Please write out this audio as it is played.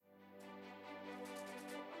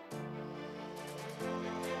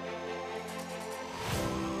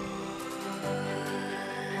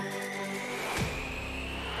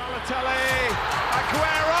Balotelli,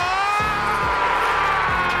 Aguero!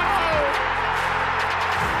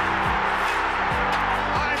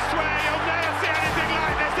 I swear you'll never see anything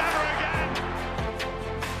like this ever again.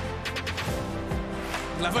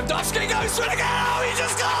 Lewandowski goes for it again. Oh, he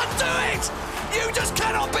just can't do it. You just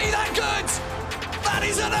cannot be that good. That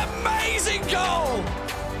is an amazing goal.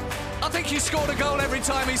 I think he's scored a goal every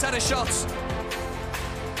time he's had a shot.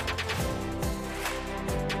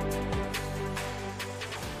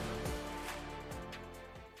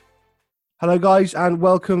 Hello guys, and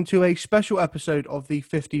welcome to a special episode of the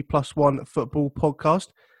 50+1 Football Podcast.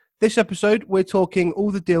 This episode, we're talking all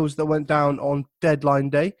the deals that went down on deadline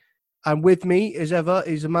day. And with me, as ever,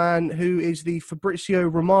 is a man who is the Fabrizio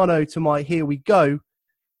Romano to my here we go,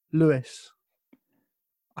 Lewis.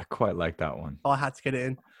 I quite like that one. I had to get it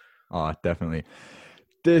in. Oh, definitely.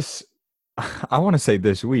 I want to say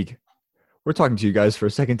this week, we're talking to you guys for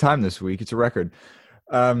a second time this week. It's a record.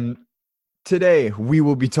 Today, we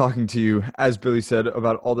will be talking to you, as Billy said,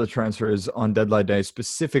 about all the transfers on deadline day,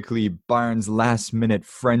 specifically Bayern's last-minute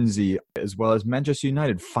frenzy, as well as Manchester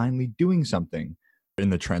United finally doing something in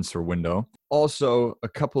the transfer window. Also, a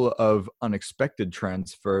couple of unexpected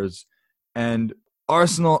transfers, and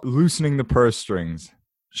Arsenal loosening the purse strings.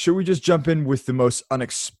 Should we just jump in with the most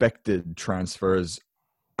unexpected transfers?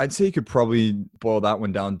 I'd say you could probably boil that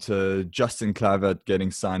one down to Justin Kluivert getting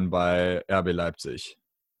signed by RB Leipzig.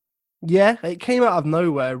 Yeah, it came out of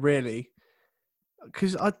nowhere, really.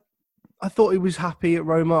 Because I thought he was happy at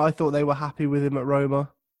Roma. I thought they were happy with him at Roma.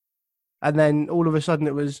 And then all of a sudden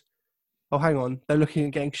it was, oh, hang on, they're looking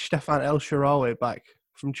at getting Stefan El Shaarawy back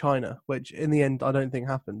from China, which in the end I don't think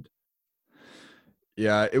happened.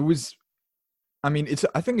 Yeah, it was. I mean,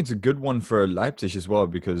 I think it's a good one for Leipzig as well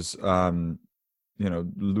because, losing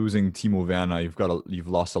Timo Werner, you've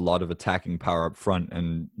lost a lot of attacking power up front,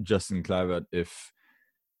 and Justin Kluivert, if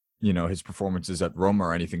his performances at Roma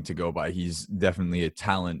are anything to go by, he's definitely a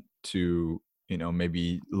talent to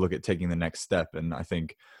maybe look at taking the next step. And I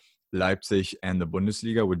think Leipzig and the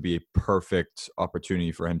Bundesliga would be a perfect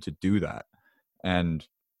opportunity for him to do that. And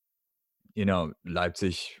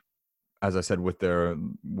Leipzig, as I said, with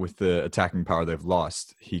the attacking power they've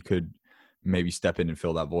lost, he could maybe step in and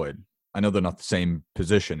fill that void. I know they're not the same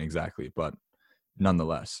position exactly, but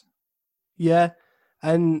nonetheless. Yeah,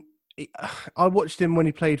 and I watched him when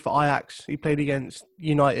he played for Ajax. He played against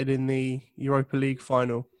United in the Europa League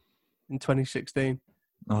final in 2016.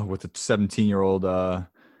 Oh, with a 17-year-old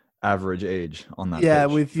average age on that yeah,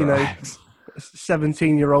 pitch with, Ajax.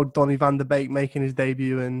 17-year-old Donny van der Beek making his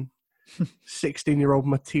debut and 16-year-old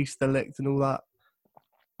Matthijs de Ligt and all that.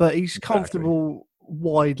 But he's comfortable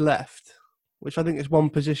wide left, which I think is one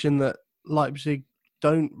position that Leipzig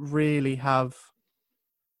don't really have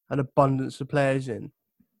an abundance of players in.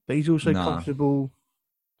 But he's also comfortable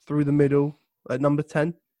through the middle at number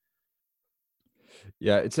 10.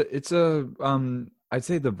 Yeah, it's a I'd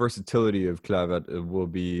say the versatility of Kluivert will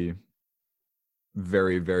be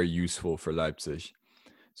very, very useful for Leipzig,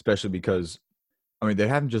 especially because they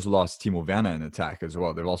haven't just lost Timo Werner in attack as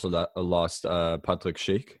well. They've also lost Patrick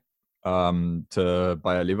Schick to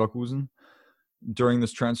Bayer Leverkusen during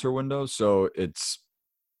this transfer window. So it's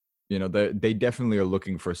they definitely are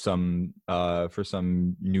looking for some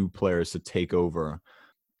new players to take over,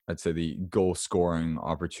 I'd say, the goal scoring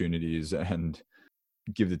opportunities and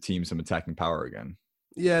give the team some attacking power again.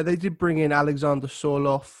 Yeah, they did bring in Alexander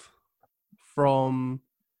Sorloth from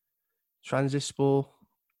Trabzonspor.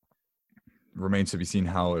 Remains to be seen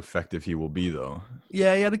how effective he will be, though.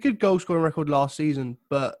 Yeah, he had a good goal scoring record last season,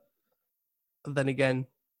 but then again,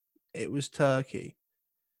 it was Turkey.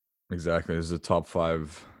 Exactly, it's a top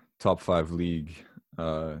five league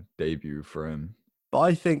debut for him. But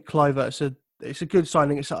I think Kluivert, it's a good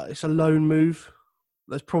signing. It's a loan move.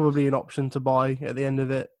 There's probably an option to buy at the end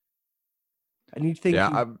of it, and you'd think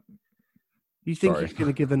he's going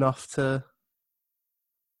to give enough to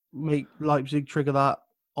make Leipzig trigger that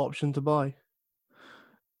option to buy.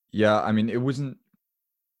 Yeah, I mean, it wasn't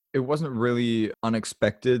really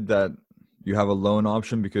unexpected that you have a loan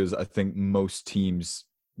option, because I think most teams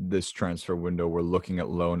this transfer window were looking at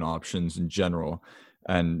loan options in general,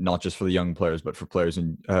 and not just for the young players, but for players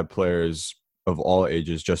of all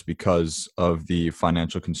ages, just because of the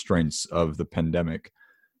financial constraints of the pandemic.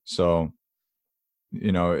 So,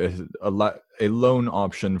 a loan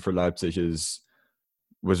option for Leipzig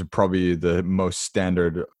was probably the most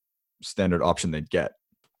standard option they'd get.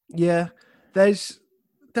 Yeah, there's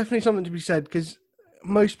definitely something to be said, because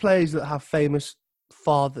most players that have famous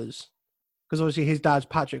fathers, because obviously his dad's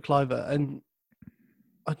Patrick Kluivert, and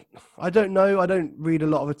I don't know, I don't read a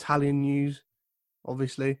lot of Italian news,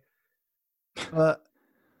 obviously, but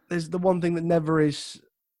there's the one thing that never is.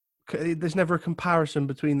 There's never a comparison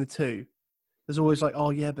between the two. There's always like,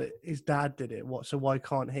 oh yeah, but his dad did it. What? So why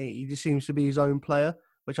can't he? He just seems to be his own player,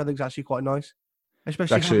 which I think is actually quite nice.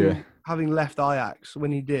 Especially Actually, having left Ajax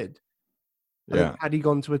when he did. I yeah, think had he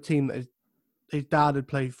gone to a team that his dad had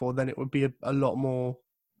played for, then it would be a lot more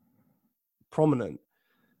prominent.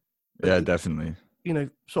 But, yeah, definitely. you know,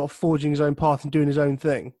 sort of forging his own path and doing his own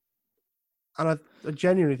thing. And I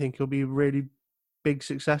genuinely think he'll be a really big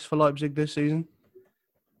success for Leipzig this season.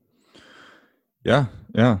 Yeah,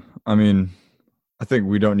 yeah. I mean, I think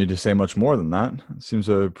we don't need to say much more than that. It seems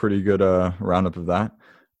a pretty good roundup of that.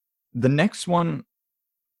 The next one,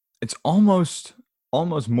 it's almost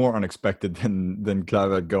more unexpected than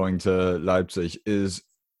Kluivert going to Leipzig, is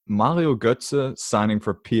Mario Götze signing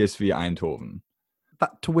for PSV Eindhoven.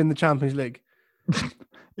 That to win the Champions League.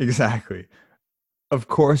 Exactly. Of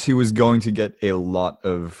course, he was going to get a lot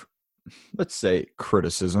of, let's say,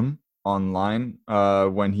 criticism online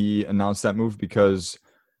when he announced that move, because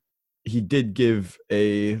he did give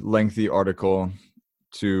a lengthy article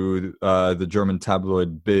to the German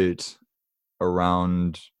tabloid Bild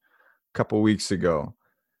around a couple weeks ago,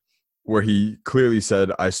 where he clearly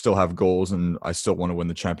said, I still have goals and I still want to win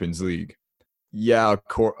the Champions League. Yeah,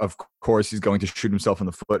 of course, he's going to shoot himself in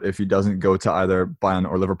the foot if he doesn't go to either Bayern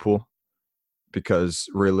or Liverpool, because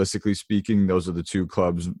realistically speaking, those are the two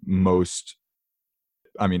clubs most,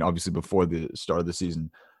 I mean, obviously before the start of the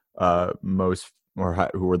season, most or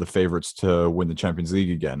who were the favorites to win the Champions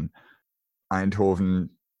League again. Eindhoven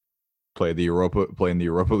play in the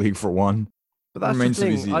Europa League for one. But that's Remains the to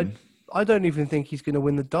be thing. seen. I don't even think he's going to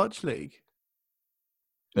win the Dutch league.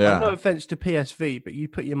 Yeah. No offense to PSV, but you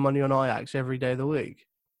put your money on Ajax every day of the week.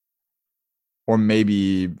 Or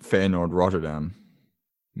maybe Feyenoord Rotterdam.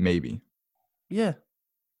 Maybe. Yeah.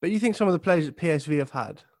 But you think some of the players that PSV have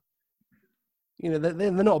had, you know,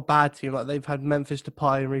 they're not a bad team. Like they've had Memphis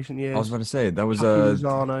Depay in recent years. I was about to say, that was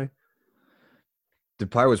Lozano.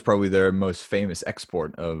 Depay was probably their most famous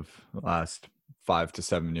export of the last 5 to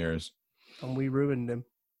 7 years. And we ruined him.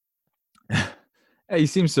 He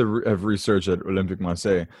seems to have researched at Olympique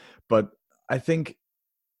Marseille. But I think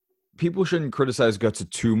people shouldn't criticize Götze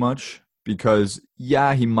too much, because,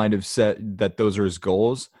 yeah, he might have said that those are his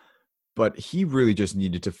goals, but he really just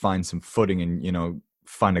needed to find some footing and, you know,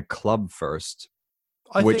 find a club first,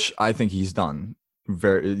 I think he's done.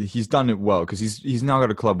 He's done it well, because he's now got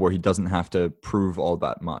a club where he doesn't have to prove all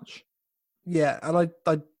that much. Yeah, and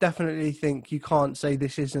I definitely think you can't say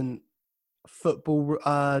this isn't football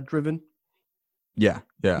driven. Yeah.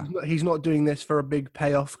 He's not doing this for a big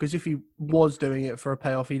payoff, because if he was doing it for a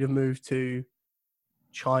payoff, he'd have moved to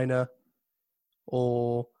China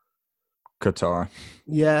or Qatar.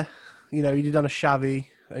 Yeah, you know, he'd have done a Xavi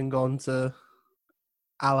and gone to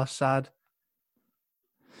Al Assad.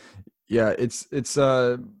 Yeah,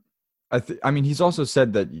 I mean, he's also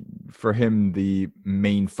said that for him the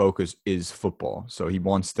main focus is football, so he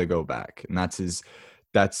wants to go back, and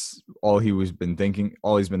that's all he's been thinking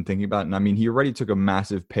about. And I mean, he already took a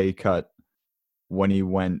massive pay cut when he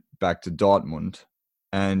went back to Dortmund,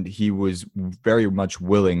 and he was very much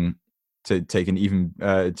willing to take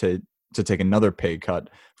to take another pay cut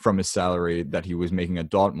from his salary that he was making at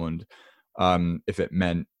Dortmund, if it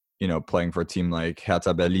meant, you know, playing for a team like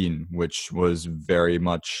Hertha Berlin, which was very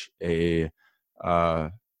much a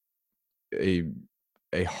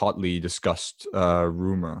hotly discussed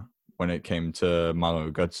rumor when it came to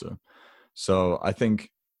Mario Götze. So I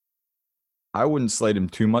think I wouldn't slate him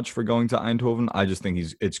too much for going to Eindhoven. I just think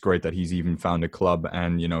it's great that he's even found a club,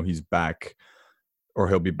 and, you know, he's back, or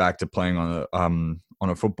he'll be back to playing on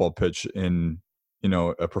a football pitch in, you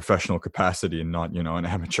know, a professional capacity and not, you know, an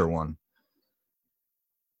amateur one.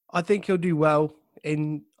 I think he'll do well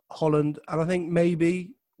in Holland, and I think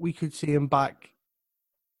maybe we could see him back,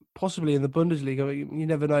 possibly in the Bundesliga. You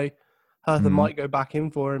never know. Hertha might go back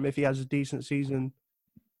in for him if he has a decent season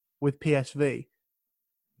with PSV.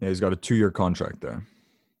 Yeah, he's got a 2-year contract there.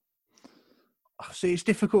 See, it's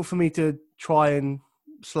difficult for me to try and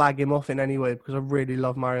slag him off in any way, because I really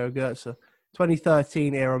love Mario Götze.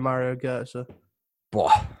 2013 era Mario Götze.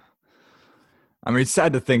 Boy. I mean, it's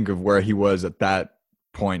sad to think of where he was at that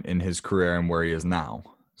point in his career and where he is now,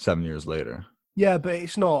 7 years later. Yeah, but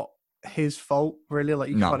it's not his fault, really. Like,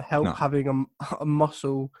 you can't help having a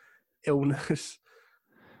muscle illness.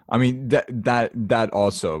 I mean, that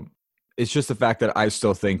also, it's just the fact that I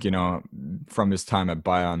still think, you know, from his time at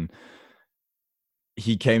Bayern,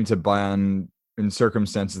 he came to Bayern in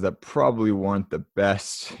circumstances that probably weren't the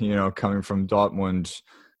best, you know, coming from Dortmund,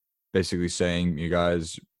 basically saying, you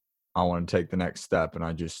guys, I want to take the next step. And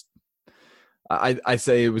I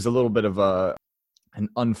say it was a little bit of a an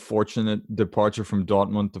unfortunate departure from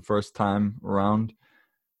Dortmund the first time around.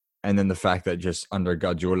 And then the fact that just under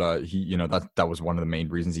Guardiola, that was one of the main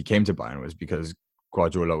reasons he came to Bayern, was because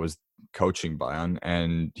Guardiola was coaching Bayern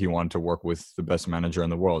and he wanted to work with the best manager in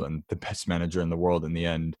the world. And the best manager in the world in the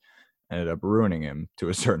end ended up ruining him to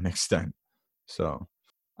a certain extent. So,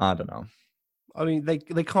 I don't know. I mean,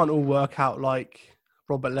 they can't all work out like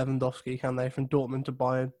Robert Lewandowski, can they? From Dortmund to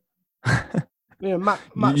Bayern.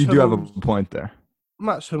 You do have a point there.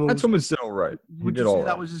 Mats Hummels was still all right. Would you say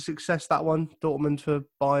that was a success, that one? Dortmund for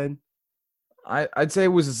Bayern? I'd say it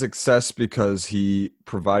was a success because he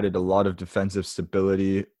provided a lot of defensive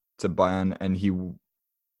stability to Bayern, and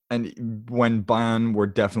when Bayern were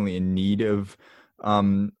definitely in need of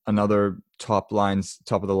another top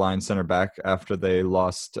of the line center back after they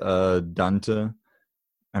lost Dante.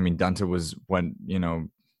 I mean, Dante was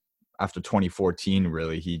after 2014,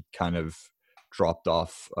 really, he kind of dropped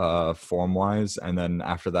off form-wise, and then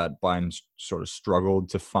after that, Bayern sort of struggled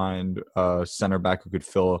to find a center back who could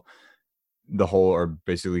fill the hole or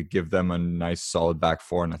basically give them a nice solid back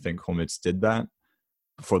four, and I think Hummels did that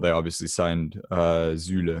before they obviously signed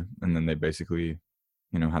Süle, and then they basically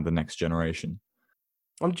had the next generation.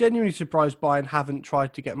 I'm genuinely surprised Bayern haven't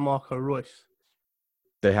tried to get Marco Reus.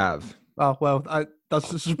 They have. Oh, well, that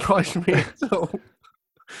doesn't surprise me at all.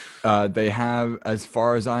 They have, as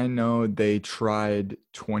far as I know, they tried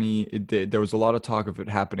there was a lot of talk of it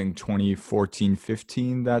happening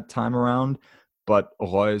 2014-15 that time around, but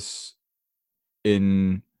Reus,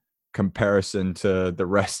 in comparison to the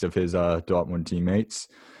rest of his Dortmund teammates,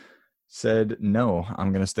 said, no,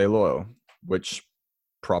 I'm going to stay loyal, which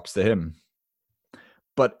props to him.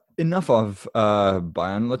 But enough of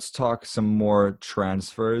Bayern. Let's talk some more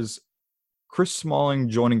transfers. Chris Smalling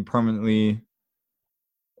joining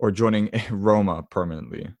Roma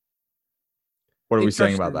permanently. What are we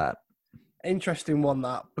saying about that? Interesting one,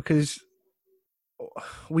 that, because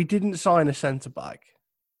we didn't sign a centre-back.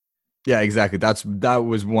 Yeah, exactly. That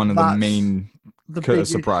was one of the main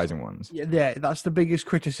surprising ones. Yeah, that's the biggest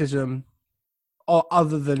criticism,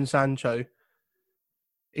 other than Sancho,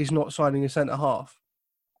 is not signing a centre-half.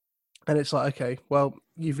 And it's like, okay, well,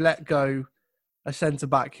 you've let go a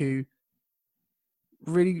centre-back who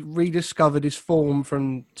really rediscovered his form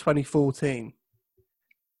from 2014.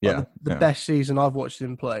 Yeah. The best season I've watched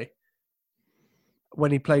him play,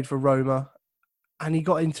 when he played for Roma, and he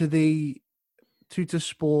got into the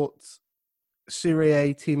Tuttosport Serie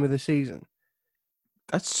A team of the season.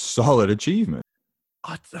 That's solid achievement.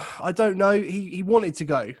 I don't know. He wanted to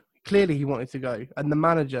go. Clearly he wanted to go. And the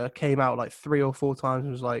manager came out like 3 or 4 times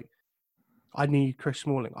and was like, I need Chris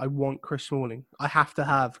Smalling. I want Chris Smalling. I have to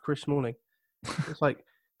have Chris Smalling. It's like,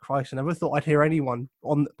 Christ, I never thought I'd hear anyone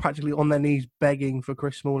practically on their knees begging for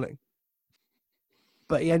Chris Smalling.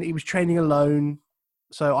 But he was training alone.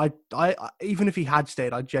 So I even if he had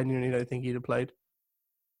stayed, I genuinely don't think he'd have played.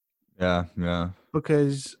 Yeah.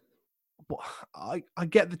 Because I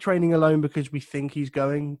get the training alone because we think he's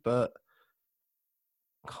going, but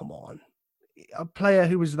come on. A player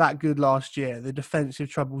who was that good last year, the defensive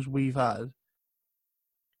troubles we've had,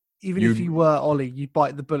 even if you were Ollie, you'd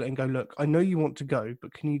bite the bullet and go, look, I know you want to go,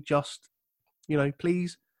 but can you just,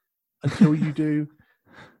 please, until you do.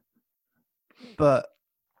 But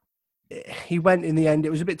he went in the end.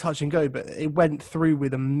 It was a bit touch and go, but it went through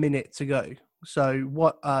with a minute to go. So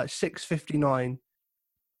 6:59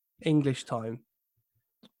 English time.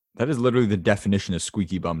 That is literally the definition of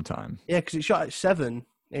squeaky bum time. Yeah, because it shot at 7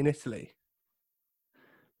 in Italy.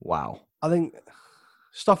 Wow. I think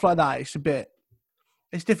stuff like that,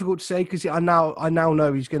 it's difficult to say, because I now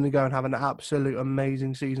know he's going to go and have an absolute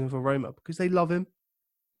amazing season for Roma because they love him.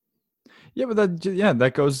 Yeah, but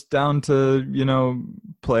that goes down to,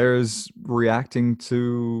 players reacting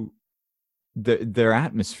to their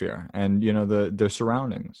atmosphere and, their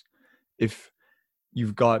surroundings. If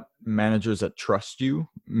you've got managers that trust you,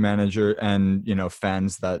 and,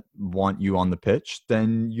 fans that want you on the pitch,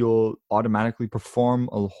 then you'll automatically perform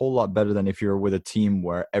a whole lot better than if you're with a team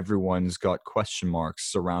where everyone's got question marks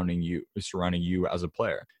surrounding you as a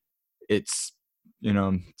player. It's,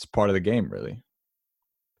 it's part of the game, really.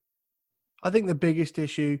 I think the biggest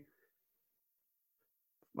issue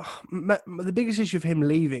of him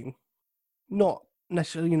leaving, not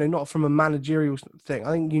necessarily, not from a managerial thing.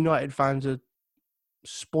 I think United fans are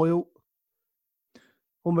spoiled,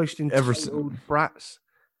 almost entitled brats,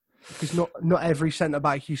 because not every centre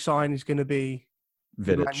back you sign is going to be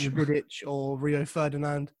Vidic or Rio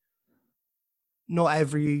Ferdinand. Not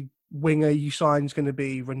every winger you sign is going to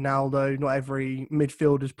be Ronaldo. Not every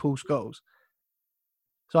midfielder's Paul Scholes.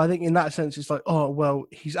 So I think in that sense, it's like, oh, well,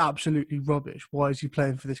 he's absolutely rubbish. Why is he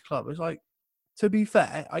playing for this club? It's like, to be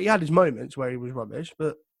fair, he had his moments where he was rubbish,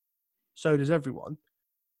 but so does everyone.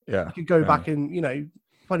 Yeah. You could go back in,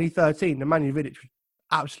 2013, the Nemanja Vidic was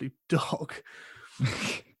absolute dog.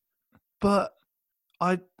 But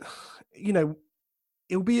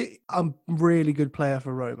he'll be a really good player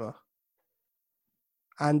for Roma.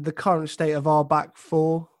 And the current state of our back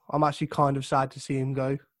four, I'm actually kind of sad to see him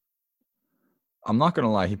go. I'm not going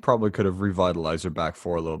to lie. He probably could have revitalized their back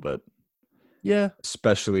four a little bit. Yeah.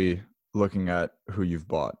 Especially looking at who you've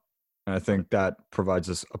bought. And I think that provides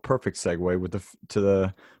us a perfect segue to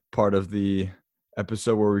the part of the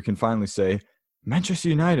episode where we can finally say Manchester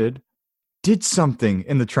United did something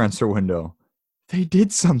in the transfer window. They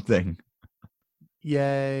did something.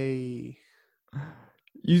 Yay.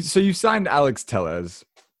 You signed Alex Telles.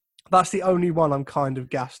 That's the only one I'm kind of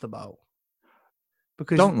gassed about.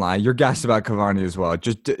 Because don't lie, you're gassed about Cavani as well.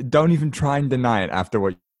 Just don't even try and deny it after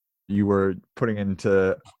what you were putting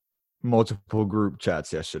into multiple group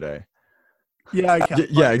chats yesterday. Yeah, okay.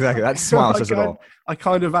 Yeah, exactly. That smile says it all. I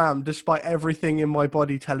kind of am, despite everything in my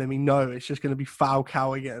body telling me no, it's just going to be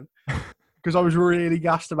Falcao again. Because I was really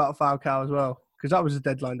gassed about Falcao as well. Because that was a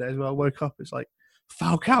deadline day as well. I woke up, it's like,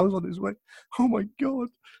 Falcao's on his way. Oh my God.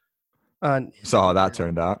 And saw how that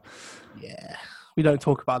turned out. Yeah. We don't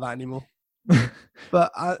talk about that anymore.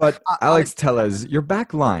 But Alex Telles, your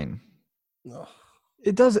back line. Oh.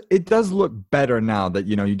 It does look better now that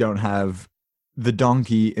you don't have the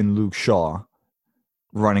donkey in Luke Shaw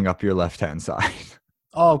running up your left-hand side.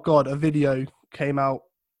 Oh God, a video came out.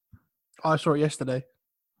 I saw it yesterday.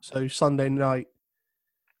 So Sunday night.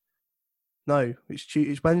 No,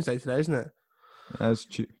 it's Wednesday today, isn't it? That's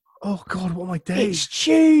Oh God, what am I doing? It's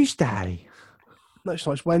Tuesday. No, it's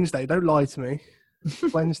not. It's Wednesday. Don't lie to me.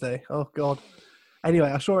 It's Wednesday. Oh God.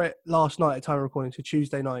 Anyway, I saw it last night at time of recording, so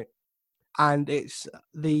Tuesday night. And it's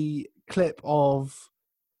the clip of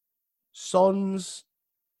Son's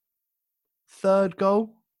third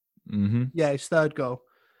goal. Mm-hmm. Yeah, his third goal.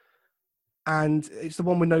 And it's the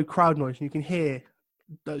one with no crowd noise. And you can hear.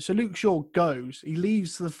 So Luke Shaw goes. He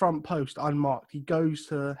leaves the front post unmarked. He goes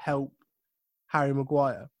to help Harry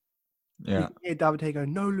Maguire. Yeah. You can hear David Hay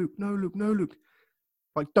going, no, Luke, no, Luke, no, Luke.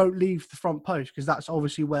 Like, don't leave the front post because that's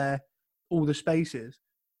obviously where all the space is.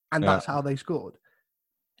 And that's how they scored.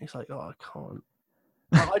 It's like, oh, I can't.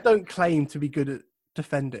 I don't claim to be good at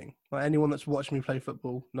defending. Like, anyone that's watched me play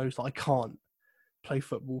football knows that I can't play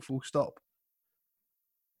football full stop.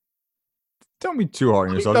 Don't be too hard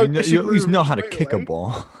on yourself. You at least know how to kick a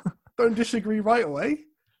ball. Don't disagree right away.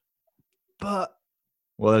 But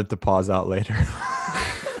we'll have to pause out later.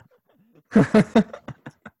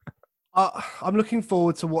 I'm looking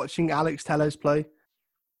forward to watching Alex Telles play.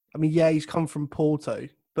 I mean, yeah, he's come from Porto,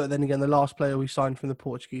 but then again, the last player we signed from the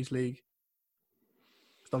Portuguese league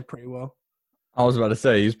has done pretty well. I was about to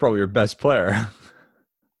say, he's probably your best player.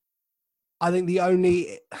 I think the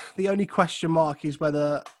only question mark is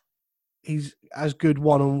whether he's as good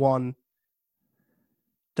one-on-one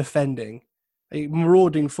defending.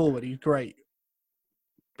 Marauding forward, he's great.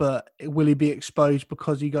 But will he be exposed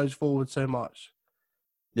because he goes forward so much?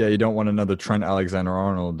 Yeah, you don't want another Trent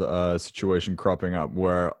Alexander-Arnold situation cropping up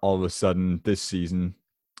where all of a sudden this season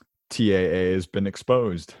TAA has been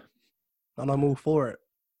exposed. And I'm all for it.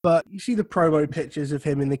 But you see the promo pictures of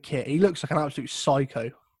him in the kit. He looks like an absolute psycho.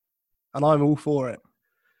 And I'm all for it.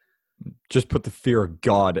 Just put the fear of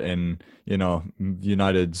God in,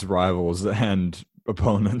 United's rivals and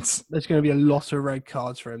opponents. There's going to be a lot of red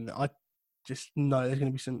cards for him. I just know there's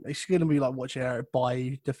going to be some. It's going to be like watching Eric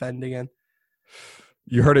Bailly defend again.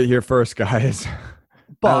 You heard it here first, guys.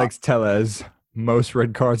 But, Alex Telles, most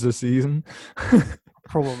red cards this season.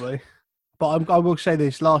 Probably. But I will say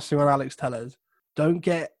this, last thing on Alex Telles. Don't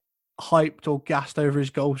get hyped or gassed over his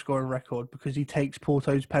goal scoring record because he takes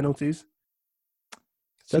Porto's penalties.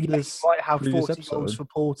 So he might have 40 goals for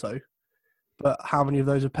Porto, but how many of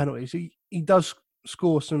those are penalties? He does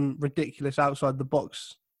score some ridiculous outside the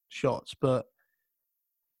box shots, but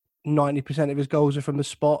 90% of his goals are from the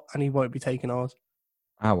spot and he won't be taking ours.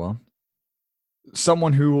 Ah, well.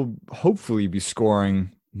 Someone who will hopefully be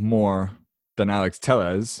scoring more than Alex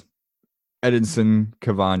Telles, Edinson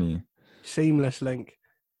Cavani. Seamless link.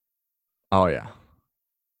 Oh, yeah.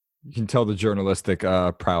 You can tell the journalistic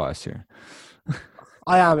prowess here.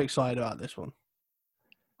 I am excited about this one.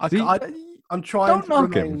 I'm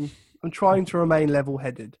trying to remain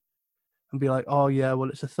level-headed and be like, oh, yeah, well,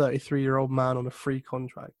 it's a 33-year-old man on a free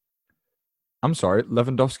contract. I'm sorry,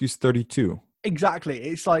 Lewandowski's 32. Exactly.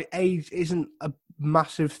 It's like age isn't a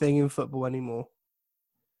massive thing in football anymore.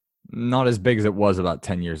 Not as big as it was about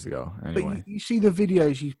 10 years ago, anyway. But you see the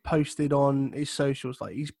videos he's posted on his socials.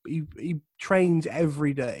 Like he trains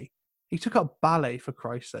every day. He took up ballet for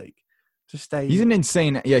Christ's sake to stay. He's an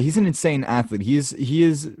insane athlete. He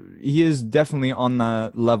is definitely on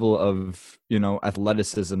the level of,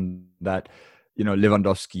 athleticism that,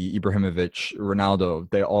 Lewandowski, Ibrahimovic, Ronaldo,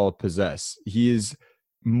 they all possess. He is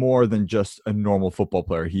more than just a normal football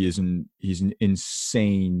player. He's an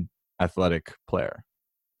insane athletic player.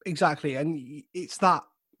 Exactly. And it's that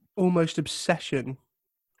almost obsession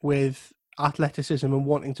with athleticism and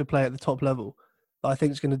wanting to play at the top level that I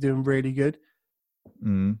think is going to do him really good.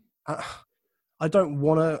 Mm. I don't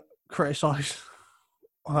want to criticise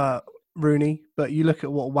Rooney, but you look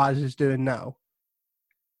at what Waz is doing now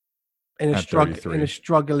in a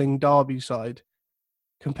struggling Derby side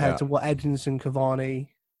compared to what Edinson, Cavani,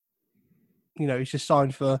 he's just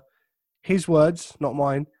signed for, his words, not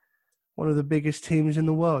mine, one of the biggest teams in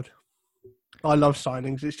the world. I love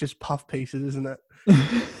signings. It's just puff pieces, isn't it?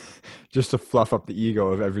 Just to fluff up the ego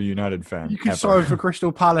of every United fan. You could sign for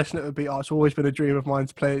Crystal Palace and it would be, it's always been a dream of mine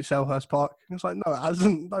to play at Selhurst Park. And it's like, no, it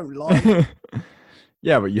hasn't. Don't lie.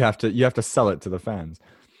 Yeah, but you have to sell it to the fans.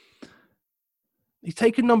 He's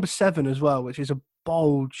taken number 7 as well, which is a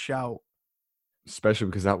bold shout. Especially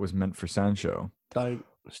because that was meant for Sancho.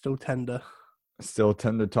 Still tender. Still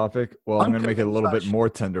tender topic? Well, I'm going to make it a little bit more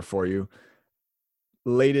tender for you.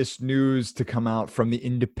 Latest news to come out from The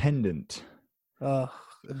Independent.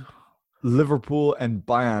 Liverpool and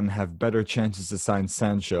Bayern have better chances to sign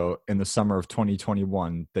Sancho in the summer of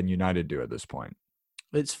 2021 than United do at this point.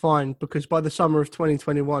 It's fine, because by the summer of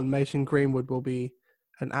 2021, Mason Greenwood will be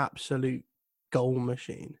an absolute goal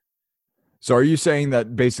machine. So are you saying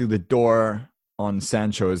that basically the door on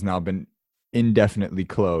Sancho has now been indefinitely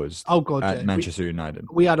closed at Manchester United?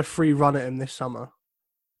 We had a free run at him this summer,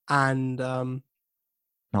 and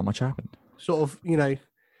not much happened. Sort of,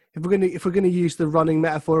 if we're gonna use the running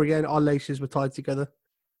metaphor again, our laces were tied together.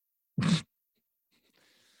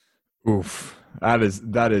 Oof. That is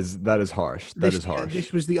harsh. That is harsh.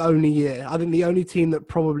 This was the only year. I think the only team that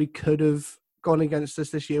probably could have gone against us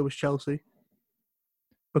this year was Chelsea.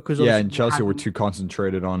 Because and Chelsea were too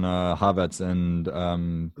concentrated on Havertz and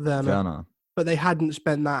Werner. But they hadn't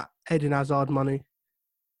spent that Eden Hazard money.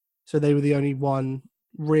 So they were the only one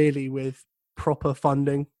really with proper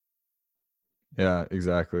funding. Yeah,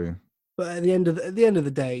 exactly. But at the end of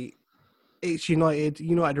the day, it's United.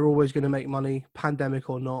 United are always going to make money, pandemic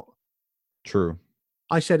or not. True.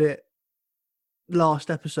 I said it last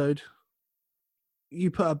episode. You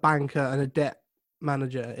put a banker and a debt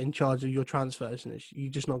manager in charge of your transfers, and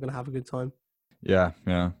you're just not going to have a good time. Yeah.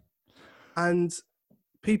 And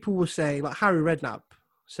people were saying, like Harry Redknapp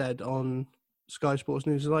said on Sky Sports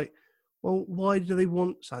News, like, well, why do they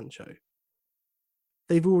want Sancho?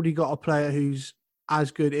 They've already got a player who's as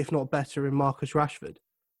good, if not better, in Marcus Rashford.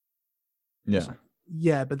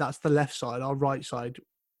 Yeah, but that's the left side. Our right side.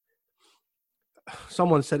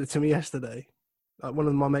 Someone said it to me yesterday. One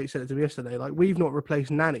of my mates said it to me yesterday. Like, we've not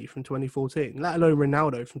replaced Nani from 2014, let alone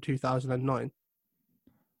Ronaldo from 2009.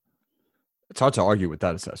 It's hard to argue with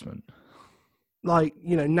that assessment. Like,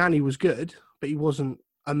 Nani was good, but he wasn't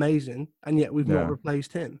amazing, and yet we've not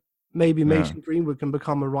replaced him. Maybe Mason Greenwood can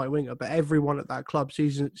become a right winger, but everyone at that club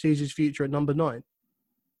sees his future at number 9.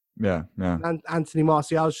 Yeah. And Anthony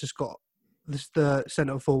Martial's just got the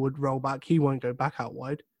centre forward roll back. He won't go back out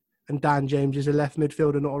wide. And Dan James is a left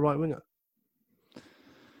midfielder, not a right winger.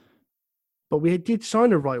 But we did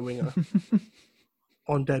sign a right winger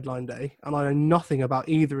on deadline day, and I know nothing about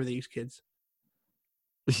either of these kids.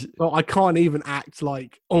 Well, I can't even act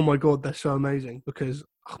like, oh my God, they're so amazing, because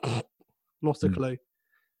not a clue.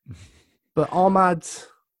 But Ahmad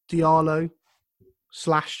Diallo /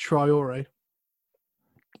 Traore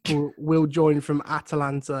will join from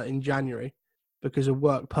Atalanta in January because of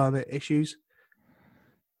work permit issues.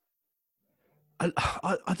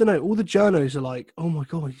 I don't know. All the journos are like, oh my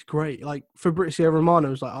God, he's great. Like Fabrizio Romano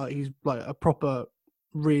was like, oh, he's like a proper,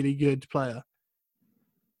 really good player.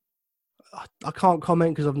 I can't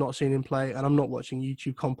comment because I've not seen him play, and I'm not watching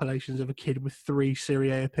YouTube compilations of a kid with 3 Serie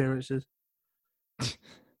A appearances.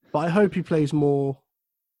 But I hope he plays more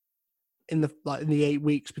in the 8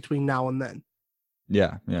 weeks between now and then.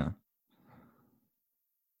 Yeah.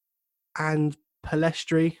 And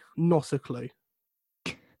Palestri, not a clue.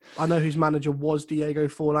 I know whose manager was Diego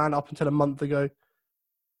Forlan up until a month ago,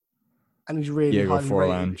 and he's really Diego highly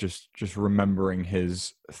Forlan. rated. Just remembering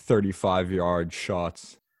his 35-yard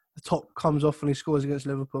shots. The top comes off when he scores against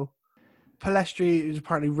Liverpool. Palestri is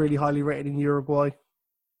apparently really highly rated in Uruguay.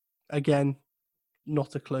 Again,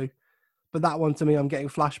 not a clue. But that one, to me, I'm getting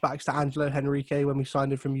flashbacks to Angelo Henrique when we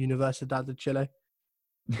signed him from Universidad de Chile.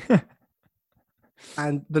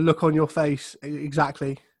 And the look on your face,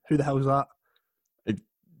 exactly. Who the hell is that?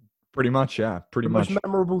 Pretty much, yeah. Pretty The much. most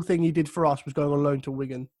memorable thing he did for us was going on loan to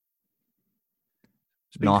Wigan.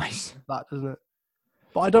 Speaks Nice. of that, doesn't it?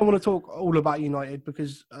 But I don't want to talk all about United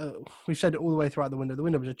because we've said it all the way throughout the window. The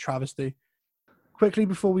window was a travesty. Quickly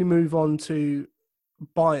before we move on to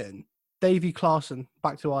Bayern, Davy Klaassen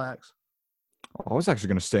back to Ajax. I was actually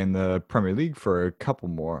going to stay in the Premier League for a couple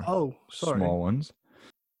more Oh, sorry. small ones.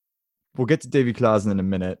 We'll get to Davy Klaassen in a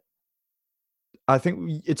minute. I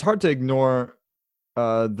think it's hard to ignore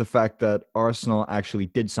the fact that Arsenal actually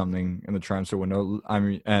did something in the transfer window. I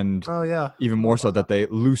mean, and Oh yeah, even more so that they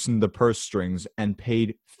loosened the purse strings and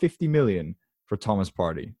paid 50 million for Thomas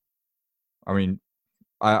Partey. I mean,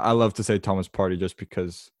 I love to say Thomas Partey just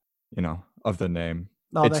because, you know, of the name.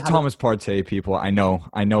 no, It's Thomas Partey, people. I know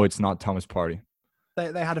it's not Thomas Partey.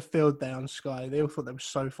 They had a field day on Sky. They all thought that was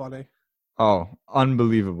so funny. Oh,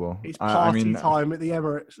 unbelievable. It's party time at the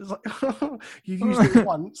Emirates. It's like you used it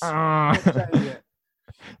once. Not saying it.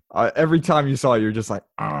 Every time you saw it, you're just like,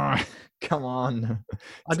 come on.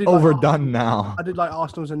 It's did overdone now. I did like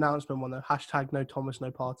Arsenal's announcement one though. # no Thomas,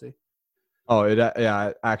 no party. Oh,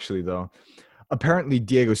 yeah, actually, though. Apparently,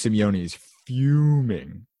 Diego Simeone is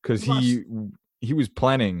fuming because he was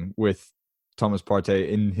planning with Thomas Partey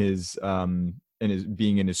in his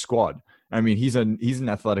being in his squad. I mean, he's an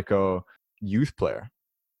Atletico youth player.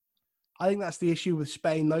 I think that's the issue with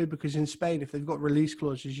Spain though, because in Spain, if they've got release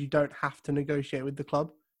clauses, you don't have to negotiate with the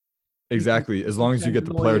club. Exactly. As long as you get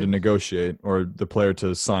the player to negotiate or the player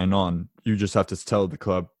to sign on, you just have to tell the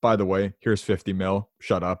club, by the way, here's 50 mil,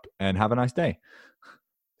 shut up, and have a nice day.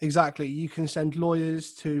 Exactly. You can send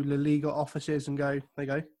lawyers to La Liga offices and go, there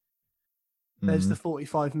you go. There's the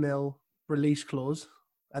 45 mil release clause.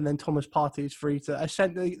 And then Thomas Partey is free to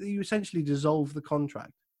you essentially dissolve the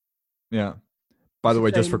contract. Yeah. By the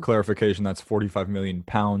way, just for clarification, that's 45 million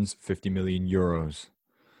pounds, 50 million euros.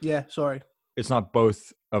 Yeah, sorry. It's not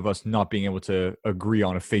both of us not being able to agree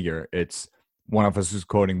on a figure. It's one of us is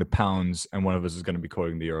quoting the pounds and one of us is going to be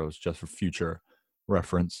quoting the euros just for future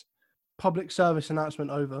reference. Public service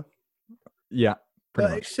announcement over. Yeah,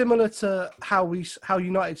 but it's similar to how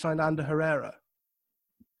United signed Ander Herrera.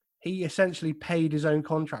 He essentially paid his own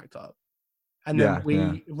contract up, and then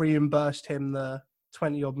we reimbursed him the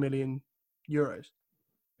 20-odd million euros.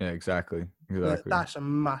 Yeah, exactly. That's a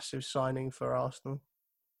massive signing for Arsenal.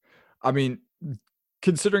 I mean,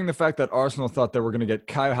 considering the fact that Arsenal thought they were going to get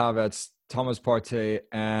Kai Havertz, Thomas Partey,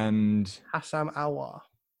 and Hassam Aouar.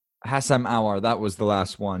 That was the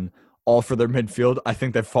last one. All for their midfield. I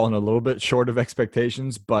think they've fallen a little bit short of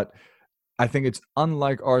expectations, but I think it's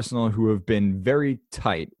unlike Arsenal, who have been very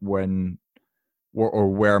tight when or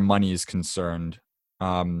where money is concerned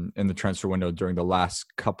in the transfer window during the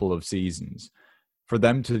last couple of seasons. For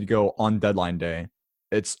them to go on deadline day,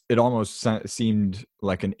 it almost seemed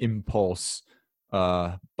like an impulse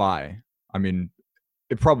buy. I mean,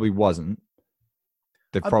 it probably wasn't.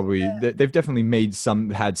 They've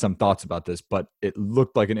definitely had some thoughts about this, but it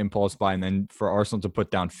looked like an impulse buy. And then for Arsenal to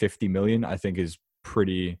put down 50 million, I think is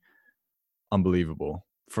pretty unbelievable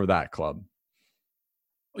for that club.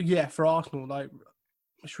 Yeah, for Arsenal, like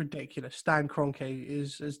it's ridiculous. Stan Kroenke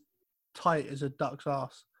is as tight as a duck's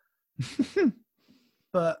ass.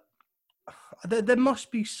 But there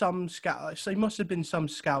must be some scout. So there must have been some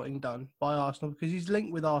scouting done by Arsenal because he's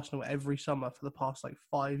linked with Arsenal every summer for the past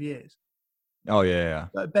 5 years. Oh yeah.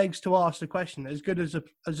 That begs to ask the question: as good as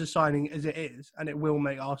a signing as it is, and it will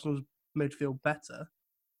make Arsenal's midfield better.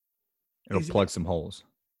 It'll plug some holes.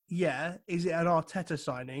 Yeah, is it an Arteta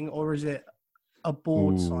signing or is it a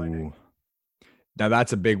board signing? Now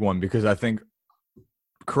that's a big one because I think,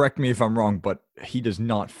 correct me if I'm wrong, but he does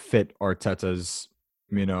not fit Arteta's,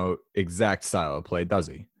 exact style of play, does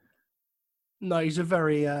he? No, he's a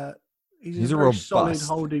very he's a very robust, solid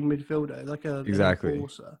holding midfielder, like a exactly.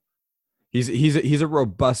 enforcer. He's a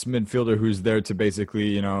robust midfielder who's there to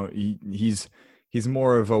basically, he's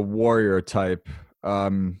more of a warrior type,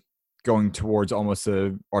 going towards almost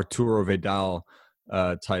a Arturo Vidal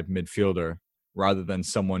type midfielder rather than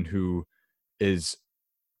someone who is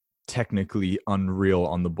technically unreal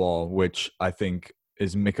on the ball, which I think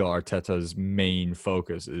is Mikel Arteta's main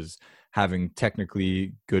focus, is having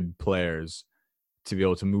technically good players to be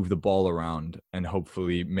able to move the ball around and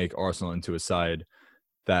hopefully make Arsenal into a side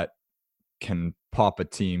that can pop a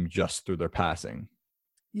team just through their passing.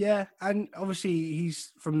 Yeah, and obviously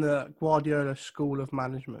he's from the Guardiola school of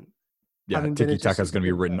management. Yeah, tiki-taka is going to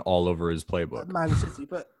be written all over his playbook. Man City,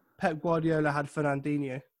 but Pep Guardiola had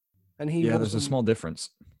Fernandinho. And there's a small difference.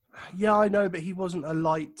 Yeah, I know, but he wasn't a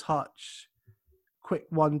light touch, quick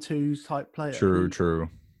 1-2 type player. True.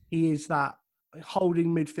 He is that holding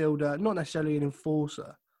midfielder, not necessarily an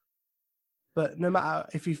enforcer. But no matter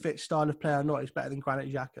if he fits style of play or not, he's better than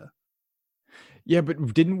Granit Xhaka. Yeah,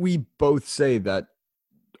 but didn't we both say that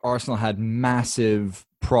Arsenal had massive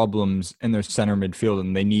problems in their center midfield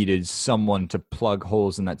and they needed someone to plug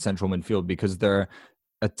holes in that central midfield because their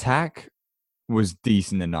attack was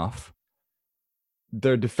decent enough.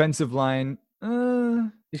 Their defensive line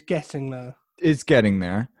It's getting there. is getting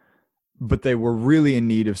there, but they were really in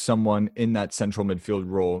need of someone in that central midfield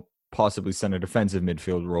role, possibly center defensive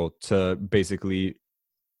midfield role, to basically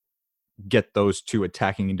get those two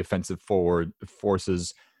attacking and defensive forward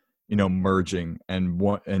forces, merging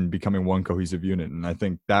and becoming one cohesive unit. And I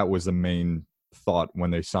think that was the main thought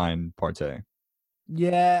when they signed Partey.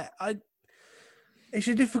 Yeah, it's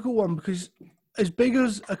a difficult one because as big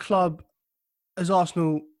as a club as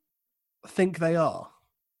Arsenal think they are,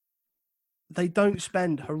 they don't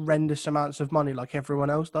spend horrendous amounts of money like everyone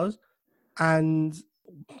else does. And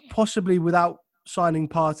possibly without signing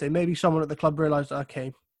Partey, maybe someone at the club realised,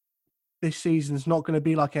 okay, this season's not going to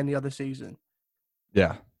be like any other season.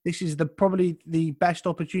 Yeah. This is probably the best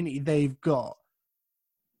opportunity they've got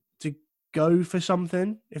to go for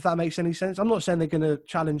something, if that makes any sense. I'm not saying they're going to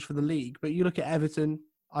challenge for the league, but you look at Everton,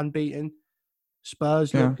 unbeaten.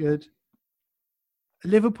 Spurs look good.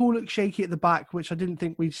 Liverpool look shaky at the back, which I didn't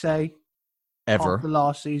think we'd say ever after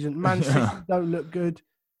last season. Man City don't look good.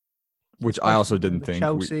 Which I also didn't think.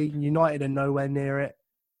 Chelsea, United are nowhere near it.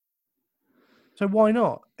 So why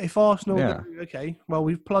not? If Arsenal go, okay, well,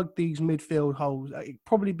 we've plugged these midfield holes. It'd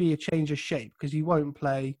probably be a change of shape because he won't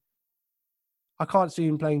play. I can't see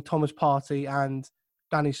him playing Thomas Partey and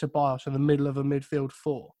Danny Ceballos in the middle of a midfield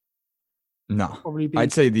four. No.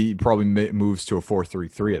 I'd say he probably moves to a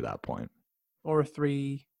 4-3-3 at that point. Or a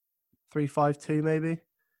 3-5-2 maybe.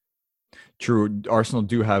 True. Arsenal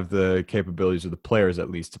do have the capabilities of the players at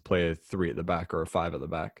least to play a 3 at the back or a 5 at the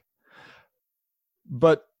back.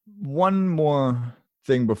 But one more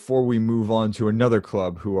thing before we move on to another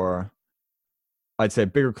club who are, I'd say, a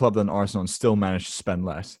bigger club than Arsenal and still manage to spend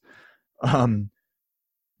less.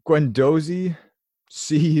 Guendouzi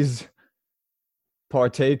sees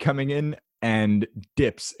Partey coming in and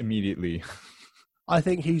dips immediately. I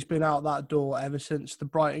think he's been out that door ever since the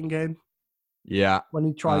Brighton game. Yeah. When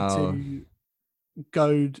he tried to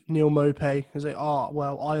goad Neil Maupay and say,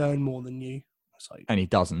 well, I earn more than you. And he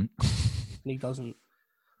doesn't. And he doesn't.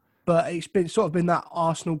 But it's been sort of been that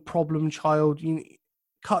Arsenal problem child. He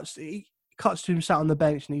cuts to him sat on the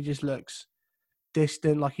bench and he just looks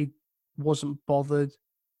distant, like he wasn't bothered.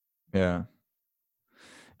 Yeah.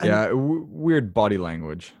 Weird body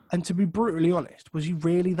language. And to be brutally honest, was he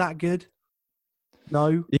really that good?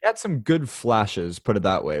 No. He had some good flashes, put it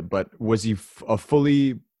that way, but was he a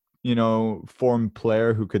fully, formed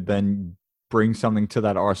player who could then bring something to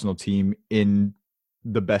that Arsenal team in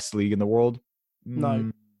the best league in the world?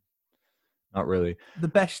 No. Not really. The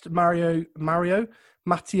best Matteo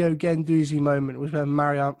Guendouzi moment was when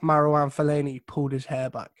Marouane Fellaini pulled his hair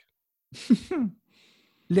back.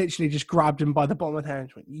 Literally just grabbed him by the bottom of the hair and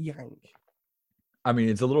just went yank. I mean,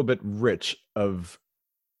 it's a little bit rich of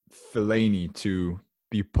Fellaini to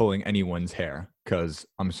be pulling anyone's hair because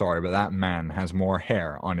I'm sorry, but that man has more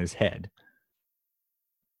hair on his head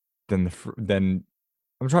than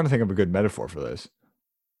I'm trying to think of a good metaphor for this.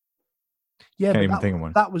 Yeah, Can't even think of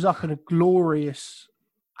one. That was up in a glorious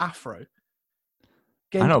afro.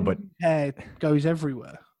 I know, but hair goes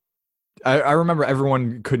everywhere. I remember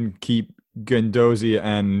everyone couldn't keep Guendouzi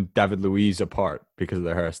and David Luiz apart because of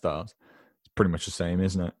their hairstyles. It's pretty much the same,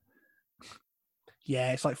 isn't it?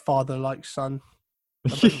 Yeah, it's like father like son.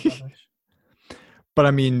 But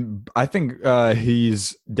I mean, I think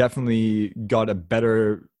he's definitely got a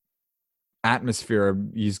better atmosphere.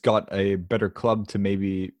 He's got a better club to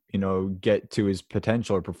maybe, get to his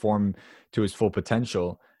potential or perform to his full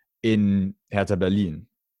potential in Hertha Berlin.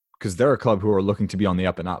 Because they're a club who are looking to be on the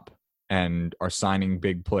up and up and are signing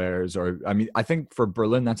big players. I think for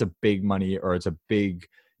Berlin, that's a big money or it's a big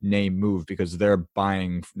name move because they're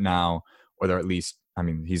buying now, or they're at least,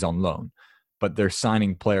 he's on loan, but they're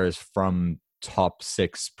signing players from top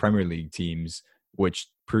 6 Premier League teams, which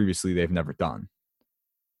previously they've never done.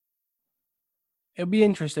 It'll be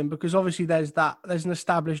interesting because obviously there's an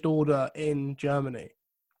established order in Germany.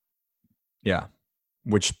 Yeah.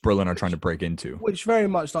 Which Berlin are trying to break into. Which very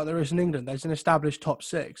much like there is in England. There's an established top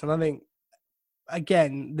 6. And I think,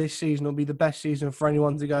 again, this season will be the best season for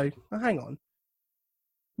anyone to go, hang on,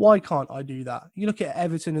 why can't I do that? You look at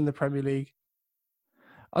Everton in the Premier League.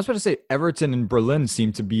 I was about to say Everton and Berlin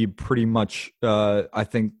seem to be pretty much, I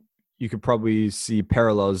think you could probably see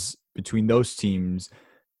parallels between those teams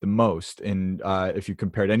the most. And if you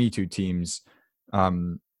compared any two teams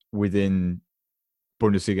within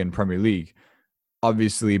Bundesliga and Premier League.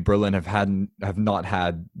 Obviously, Berlin have not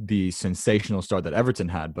had the sensational start that Everton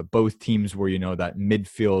had, but both teams were, that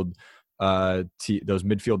midfield, those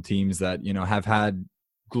midfield teams that, have had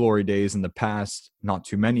glory days in the past. Not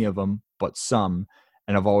too many of them, but some,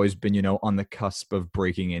 and have always been, on the cusp of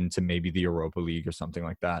breaking into maybe the Europa League or something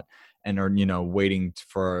like that, and are, waiting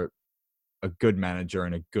for a good manager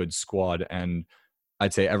and a good squad. And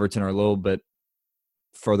I'd say Everton are a little bit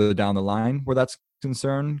further down the line where that's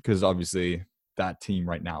concerned, because obviously that team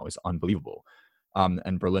right now is unbelievable.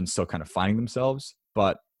 And Berlin's still kind of finding themselves.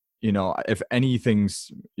 But, if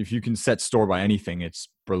you can set store by anything, it's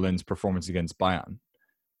Berlin's performance against Bayern.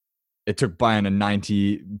 It took Bayern a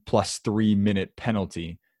 90 plus 3 minute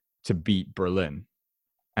penalty to beat Berlin.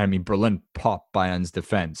 I mean, Berlin popped Bayern's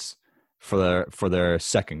defense for their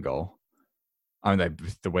second goal. I mean,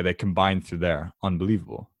 the way they combined through there,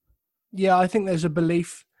 unbelievable. Yeah, I think there's a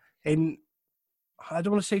belief in, I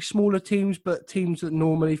don't want to say smaller teams, but teams that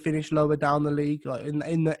normally finish lower down the league, like in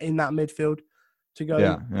that midfield, to go.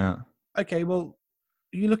 Yeah. Okay, well,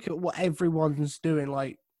 you look at what everyone's doing.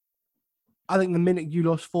 Like, I think the minute you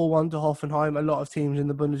lost 4-1 to Hoffenheim, a lot of teams in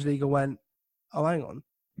the Bundesliga went, "Oh, hang on,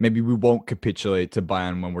 maybe we won't capitulate to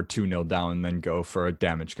Bayern when we're 2-0 down and then go for a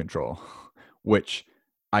damage control," which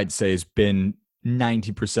I'd say has been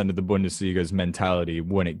 90% of the Bundesliga's mentality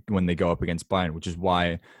when they go up against Bayern, which is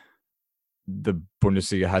why the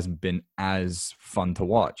Bundesliga hasn't been as fun to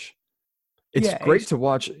watch. It's great to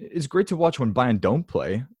watch. It's great to watch when Bayern don't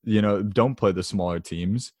play the smaller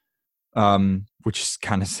teams, which is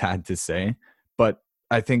kind of sad to say. But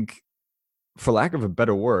I think, for lack of a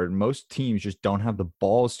better word, most teams just don't have the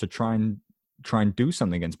balls to try and do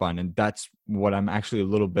something against Bayern. And that's what I'm actually a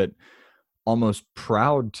little bit almost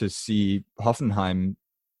proud to see Hoffenheim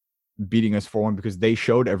beating us 4-1, because they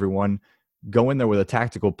showed everyone, go in there with a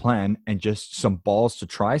tactical plan and just some balls to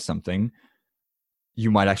try something. You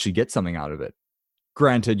might actually get something out of it.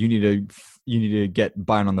 Granted, you need to get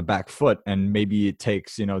Bayern on the back foot, and maybe it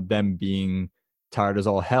takes, them being tired as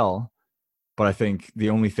all hell. But I think the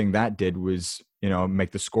only thing that did was,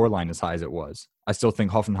 make the scoreline as high as it was. I still think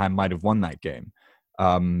Hoffenheim might have won that game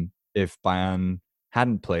if Bayern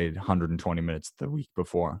hadn't played 120 minutes the week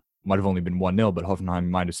before. Might have only been 1-0, but Hoffenheim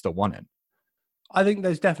might have still won it. I think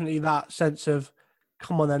there's definitely that sense of,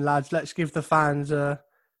 come on then, lads, let's give the fans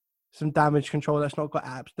some damage control. Let's not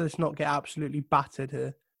get absolutely battered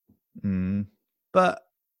here. Mm. But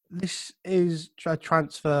this is a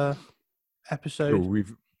transfer episode. Ooh,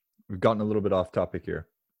 we've gotten a little bit off topic here.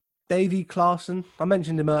 Davy Klaassen, I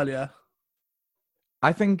mentioned him earlier.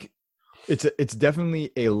 I think it's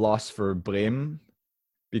definitely a loss for Bremen,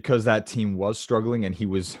 because that team was struggling, and he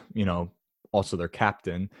was, also their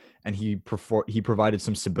captain, and he provided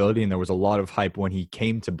some stability, and there was a lot of hype when he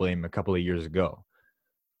came to Bremen a couple of years ago.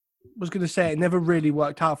 Was going to say, it never really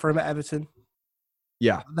worked out for him at Everton.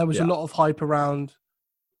 Yeah. There was a lot of hype around,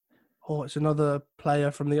 it's another player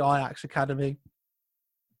from the Ajax academy.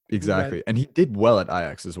 Exactly. And he did well at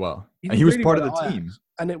Ajax as well. And he was part of the team.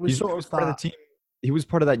 And it was part of the team. He was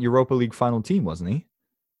part of that Europa League final team, wasn't he?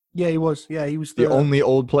 Yeah, he was. Yeah, he was the only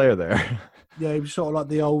old player there. Yeah, he was sort of like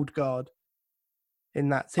the old guard in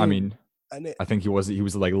that team. I mean, I think he was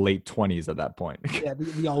like late 20s at that point. Yeah,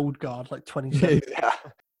 the old guard, like 27. Yeah.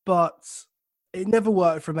 But it never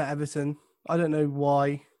worked for him at Everton. I don't know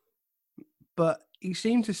why. But he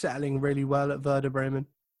seemed to settling really well at Werder Bremen.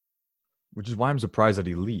 Which is why I'm surprised that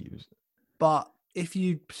he leaves. But if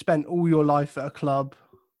you spent all your life at a club,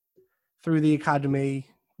 through the academy,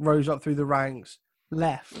 rose up through the ranks,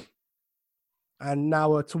 left, and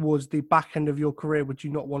now are towards the back end of your career, would you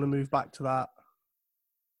not want to move back to that?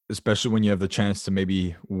 Especially when you have the chance to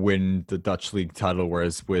maybe win the Dutch league title,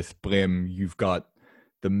 whereas with Bremen, you've got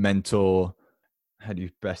the mental, how do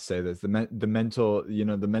you best say this? The mental,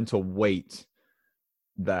 the mental weight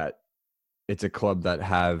that it's a club that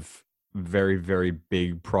have very, very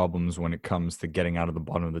big problems when it comes to getting out of the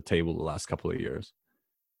bottom of the table the last couple of years.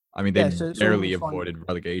 I mean, they barely avoided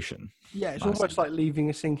relegation. Yeah, it's almost like leaving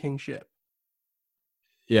a sinking ship.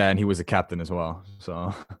 Yeah, and he was a captain as well.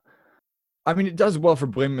 So, I mean, it does well for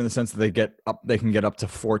Bremen in the sense that they can get up to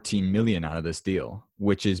 14 million out of this deal,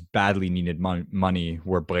 which is badly needed money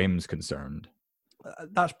where Bremen's concerned.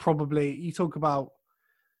 That's probably, you talk about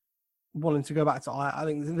wanting to go back to, I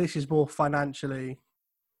think this is more financially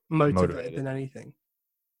motivated than anything.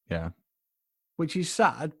 Yeah. Which is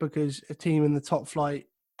sad, because a team in the top flight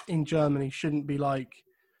in Germany shouldn't be like,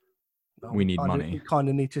 we need money. We kind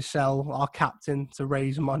of need to sell our captain to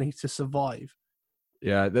raise money to survive.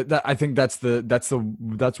 Yeah, I think that's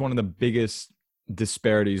one of the biggest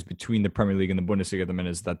disparities between the Premier League and the Bundesliga at the minute,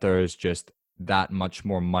 is that there is just that much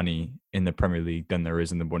more money in the Premier League than there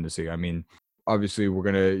is in the Bundesliga. I mean, obviously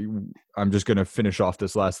I'm just gonna finish off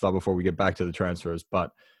this last thought before we get back to the transfers,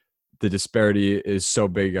 but the disparity is so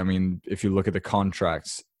big. I mean, if you look at the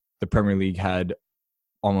contracts, the Premier League had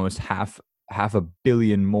almost half a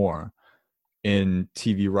billion more in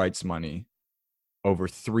TV rights money over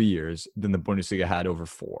 3 years than the Bundesliga had over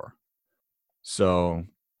 4. So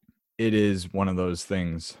it is one of those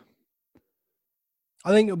things.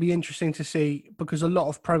 I think it'll be interesting to see, because a lot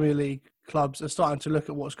of Premier League clubs are starting to look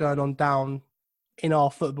at what's going on down in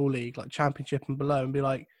our football league, like Championship and below, and be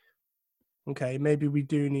like, okay, maybe we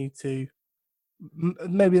do need to,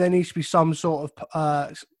 maybe there needs to be some sort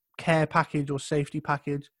of care package or safety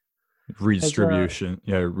package. Redistribution.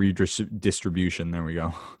 Redistribution. There we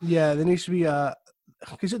go. Yeah, there needs to be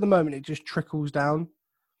because at the moment it just trickles down,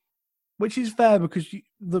 which is fair because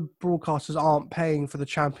the broadcasters aren't paying for the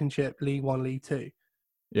Championship, League One, League Two.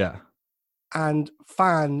 Yeah. And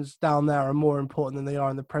fans down there are more important than they are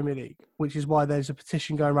in the Premier League, which is why there's a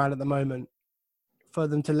petition going around at the moment for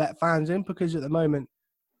them to let fans in, because at the moment,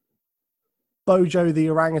 Bojo the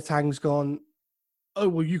orangutan's gone, oh,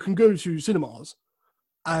 well, you can go to cinemas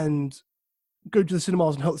and go to the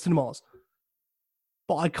cinemas and help the cinemas.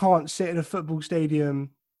 But I can't sit in a football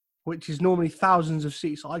stadium, which is normally thousands of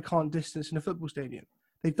seats. I can't distance in a football stadium.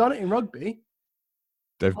 They've done it in rugby.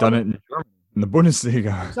 They've done it in Germany, in the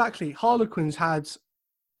Bundesliga. Exactly. Harlequins had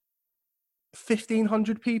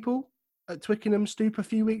 1,500 people at Twickenham Stoop a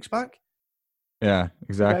few weeks back. Yeah,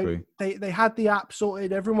 exactly. You know, they had the app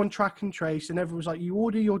sorted, everyone track and trace, and everyone was like, you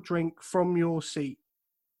order your drink from your seat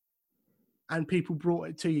and people brought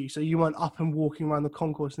it to you. So you weren't up and walking around the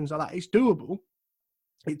concourse and things like that. It's doable.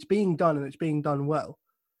 It's being done, and it's being done well.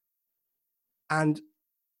 And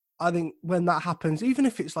I think when that happens, even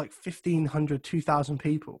if it's like 1,500, 2,000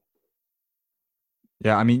 people.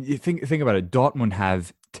 Yeah, I mean, you think about it. Dortmund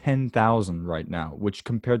have 10,000 right now, which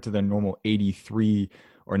compared to their normal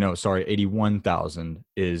 81,000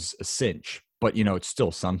 is a cinch. But, you know, it's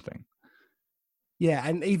still something. Yeah,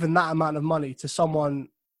 and even that amount of money to someone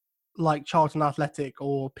like Charlton Athletic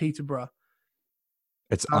or Peterborough.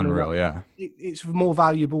 It's unreal, yeah. It's more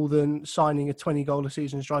valuable than signing a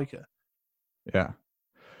 20-goal-a-season striker. Yeah.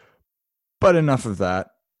 But enough of that.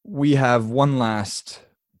 We have one last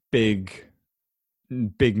big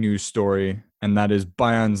news story, and that is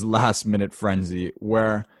Bayern's last-minute frenzy,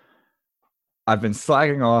 where I've been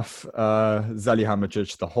slagging off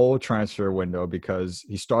Salihamidzic the whole transfer window because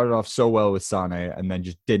he started off so well with Sané and then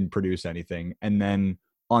just didn't produce anything. And then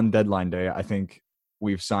on deadline day, I think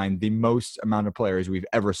we've signed the most amount of players we've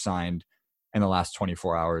ever signed in the last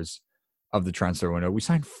 24 hours of the transfer window. We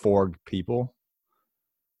signed 4 people,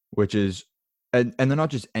 which is, and they're not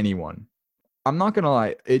just anyone. I'm not going to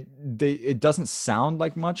lie, it doesn't sound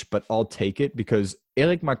like much, but I'll take it because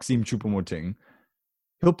Eric Maxim Choupo-Moting,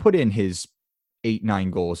 he'll put in his 8-9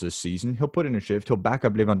 goals this season. He'll put in a shift. He'll back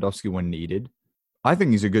up Lewandowski when needed. I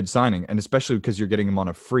think he's a good signing, and especially because you're getting him on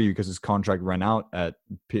a free because his contract ran out at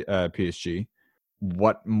PSG.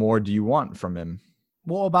 What more do you want from him?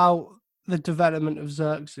 What about the development of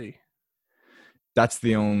Xerxes? That's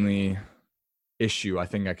the only issue I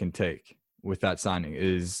think I can take with that signing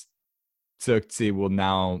is Xerxes will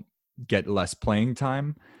now get less playing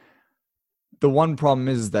time. The one problem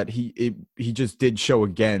is that he just did show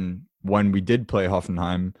again when we did play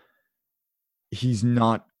Hoffenheim. He's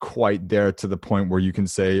not quite there to the point where you can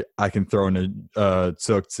say, I can throw in a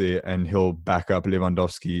Xerxes and he'll back up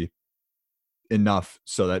Lewandowski enough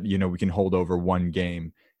so that, you know, we can hold over one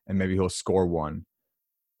game and maybe he'll score one.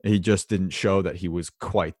 He just didn't show that he was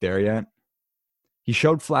quite there yet. He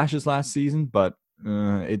showed flashes last season, but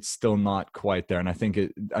it's still not quite there. And I think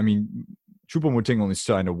Choupo-Moting only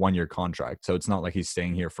signed a 1-year contract, so it's not like he's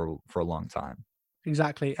staying here for a long time.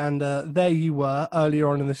 Exactly. And there you were earlier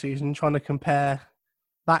on in the season trying to compare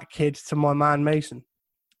that kid to my man Mason.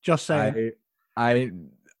 Just saying.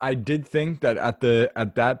 I did think that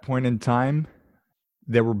at that point in time,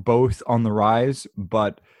 they were both on the rise,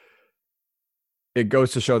 but it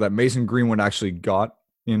goes to show that Mason Greenwood actually got,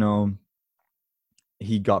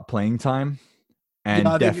 he got playing time. And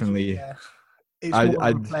yeah, definitely, it's more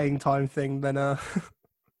of a playing time thing than a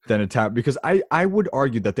tap, because I would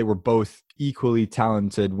argue that they were both equally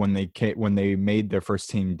talented when they made their first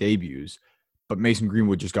team debuts, but Mason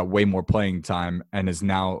Greenwood just got way more playing time and is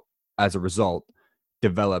now, as a result,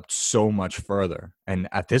 developed so much further. And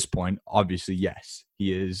at this point, obviously, yes,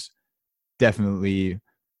 he is definitely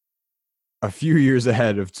a few years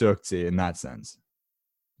ahead of Xerxes in that sense.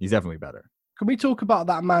 He's definitely better. Can we talk about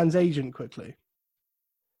that man's agent quickly?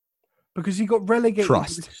 Because he got relegated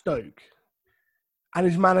to Stoke. and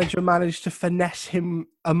his manager managed to finesse him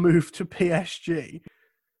a move to PSG.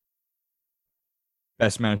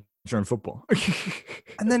 Best manager in football.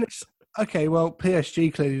 And then it's, okay, well,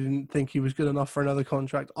 PSG clearly didn't think he was good enough for another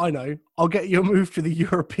contract. I know. I'll get you a move to the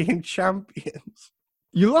European champions.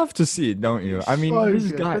 You love to see it, don't you? I mean, So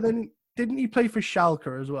this good. guy... But then, didn't he play for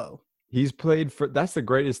Schalke as well? He's played for... That's the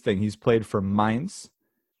greatest thing. He's played for Mainz.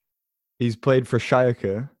 He's played for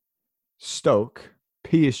Schalke, Stoke,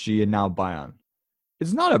 PSG, and now Bayern.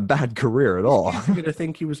 It's not a bad career at all. You're going to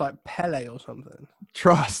think he was like Pele or something.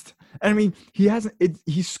 Trust. And I mean, he hasn't...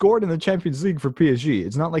 He scored in the Champions League for PSG.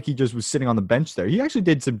 It's not like he just was sitting on the bench there. He actually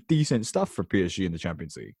did some decent stuff for PSG in the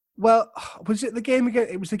Champions League. Well, was it the game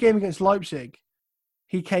against... It was the game against Leipzig.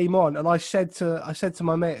 He came on, and I said to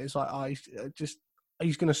my mate, it's like,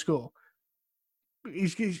 he's going to score.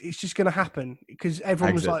 It's just going to happen, because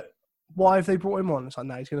everyone was like, why have they brought him on? It's like,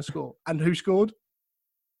 no, he's going to score. And who scored?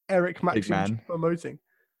 Eric Maxim promoting.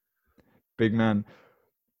 Big man.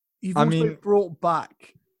 You've also brought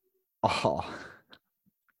back... Oh,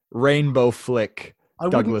 rainbow flick,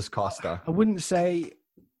 Douglas Costa. I wouldn't say...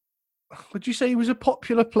 Would you say he was a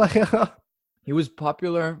popular player? He was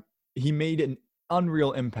popular. He made an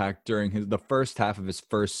unreal impact during the first half of his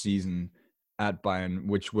first season at Bayern,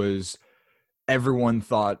 which was... Everyone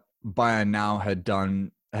thought Bayern now had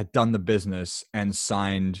done the business and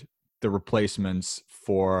signed the replacements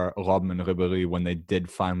for Robben and Ribéry when they did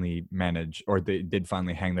finally manage, or they did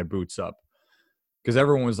finally hang their boots up. Because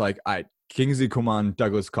everyone was like, all right, Kingsley Coman,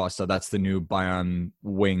 Douglas Costa, that's the new Bayern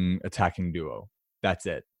wing attacking duo. That's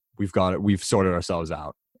it. We've got it. We've sorted ourselves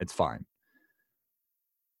out. It's fine.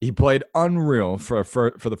 He played unreal for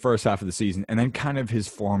the first half of the season, and then kind of his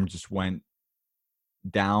form just went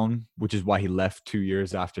down, which is why he left 2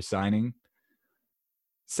 years after signing.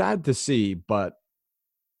 Sad to see, but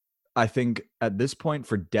I think at this point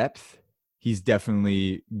for depth, he's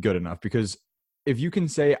definitely good enough, because if you can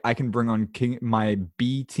say I can bring on my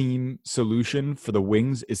B team solution for the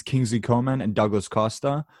wings is Kingsley Coman and Douglas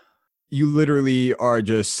Costa, you literally are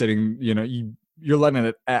just sitting, you're letting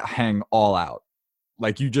it hang all out.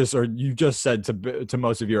 Like you just said to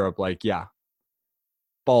most of Europe, like, yeah,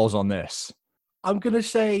 balls on this. I'm going to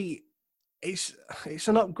say it's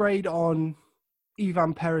an upgrade on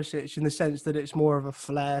Ivan Perisic in the sense that it's more of a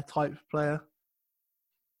flair type player.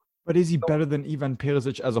 But is he better than Ivan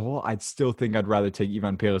Perisic as a whole? I'd still think I'd rather take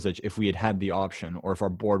Ivan Perisic if we had the option, or if our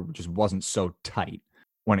board just wasn't so tight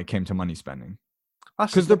when it came to money spending.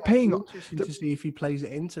 Because they're paying... Interesting to see if he plays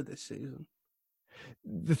it into this season.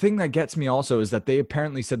 The thing that gets me also is that they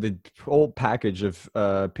apparently said the whole package of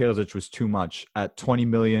Perisic was too much at 20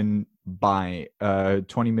 million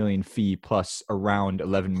 20 million fee plus around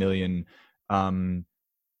 11 million annual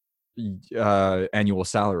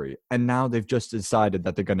salary. And now they've just decided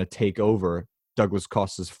that they're going to take over Douglas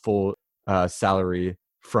Costa's full salary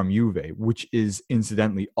from Juve, which is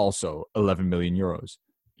incidentally also 11 million euros.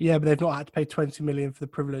 Yeah, but they've not had to pay 20 million for the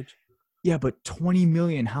privilege. Yeah, but 20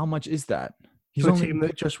 million, how much is that? He's a team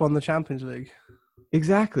that just won the Champions League.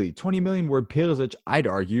 Exactly. 20 million, where Perisic, I'd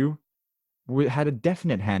argue, had a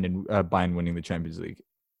definite hand in Bayern winning the Champions League.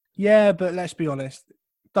 Yeah, but let's be honest.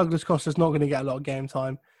 Douglas Costa's not going to get a lot of game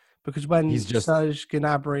time, because when Serge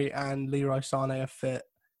Gnabry and Leroy Sané are fit,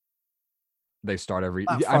 they start every...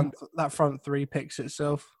 That front three picks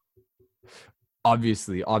itself.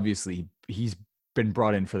 Obviously, he's been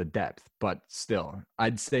brought in for the depth, but still,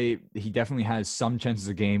 I'd say he definitely has some chances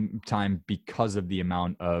of game time because of the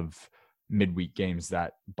amount of midweek games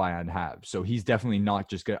that Bayern have. So he's definitely not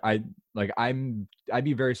just good. I'd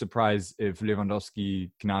be very surprised if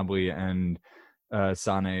Lewandowski, Gnabry, and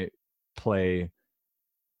Sané play,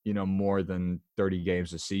 more than 30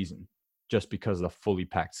 games a season, just because of the fully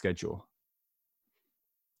packed schedule.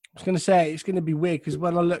 I was going to say it's going to be weird, because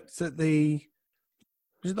when I looked at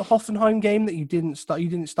was it the Hoffenheim game that you didn't start? You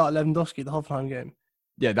didn't start Lewandowski at the Hoffenheim game.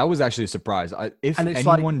 Yeah, that was actually a surprise. If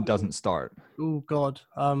anyone doesn't start, oh god,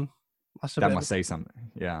 that must say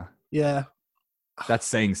something. Yeah, yeah, that's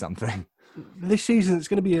saying something. This season it's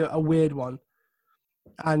going to be a weird one,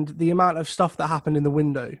 and the amount of stuff that happened in the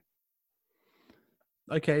window.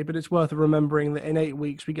 Okay, but it's worth remembering that in 8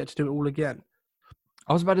 weeks we get to do it all again.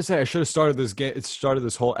 I was about to say I should have started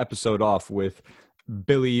this whole episode off with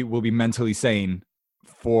Billy will be mentally sane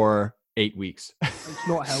for 8 weeks. It's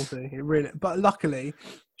not healthy, it really. But luckily,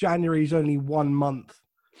 January's only 1 month.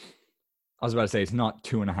 I was about to say it's not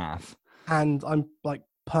 2.5. And I'm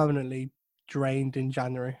permanently drained in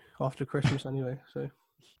January after Christmas anyway. So,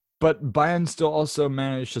 but Bayern still also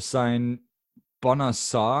managed to sign Bouna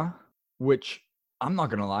Sarr, which I'm not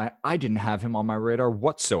gonna lie, I didn't have him on my radar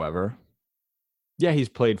whatsoever. Yeah, he's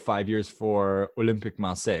played 5 years for Olympique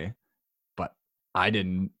Marseille, but I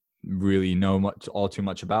didn't really know all too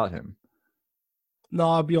much about him. No,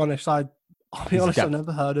 I'll be honest. I've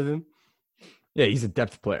never heard of him. Yeah, he's a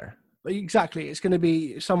depth player. But exactly, it's going to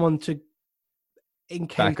be someone to, in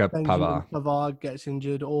case Back up Benjamin Pavard gets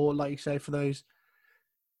injured, or like you say, for those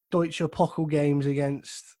Deutsche Pokal games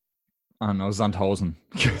against, I don't know, Sandhausen.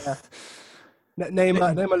 Yeah. Name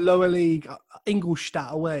a lower league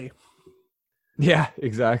Ingolstadt away. Yeah,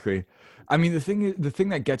 exactly. I mean, the thing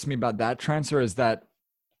that gets me about that transfer is that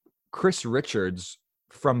Chris Richards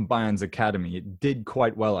from Bayern's academy did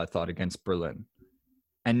quite well, I thought, against Berlin.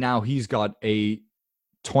 And now he's got a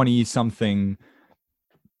 20-something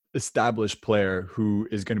established player who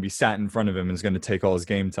is going to be sat in front of him and is going to take all his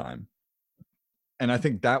game time. And I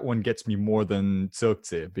think that one gets me more than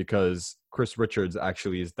Zirkzee, because Chris Richards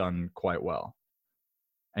actually has done quite well.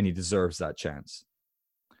 And he deserves that chance.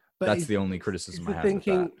 But that's the only criticism I have with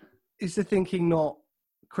that. Is the thinking not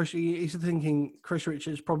Chris? Is the thinking Chris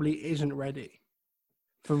Richards probably isn't ready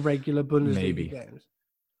for regular Bundesliga games?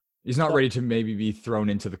 He's not ready to maybe be thrown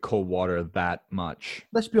into the cold water that much.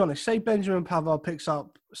 Let's be honest. Say Benjamin Pavard picks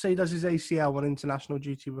up, say he does his ACL on international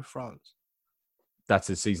duty with France. That's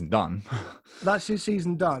his season done. That's his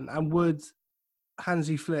season done. And would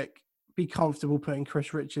Hansi Flick be comfortable putting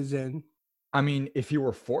Chris Richards in? I mean, if he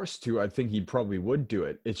were forced to, I think he probably would do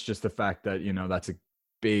it. It's just the fact that, that's a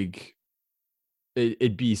big...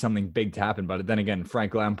 It'd be something big to happen. But then again,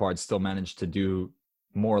 Frank Lampard still managed to do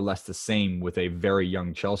more or less the same with a very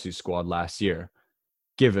young Chelsea squad last year,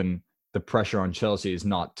 given the pressure on Chelsea is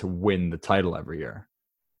not to win the title every year,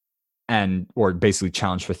 or basically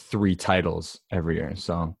challenge for 3 titles every year.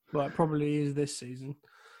 So, well, it probably is this season.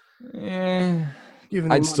 Yeah,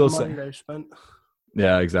 given I'd still money say they've spent.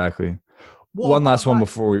 Yeah, exactly. One last one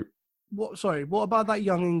before we. What about that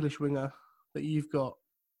young English winger that you've got?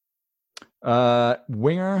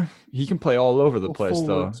 Winger, he can play all over the place forward,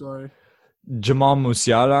 though. Sorry. Jamal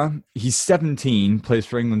Musiala, he's 17, plays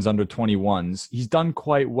for England's under 21s. He's done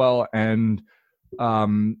quite well, and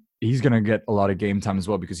he's going to get a lot of game time as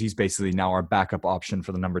well, because he's basically now our backup option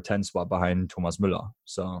for the number 10 spot behind Thomas Müller.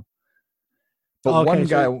 So, but one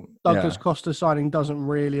guy, Douglas Costa signing doesn't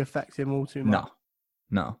really affect him all too much.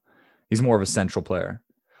 No, he's more of a central player.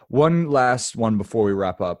 One last one before we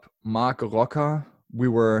wrap up. Marc Roca, we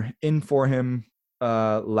were in for him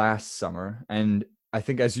last summer, and I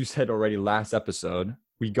think, as you said already last episode,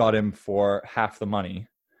 we got him for half the money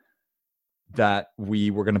that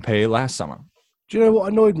we were going to pay last summer. Do you know what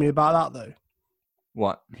annoyed me about that, though?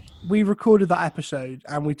 What? We recorded that episode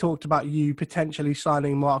and we talked about you potentially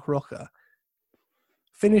signing Marc Roca.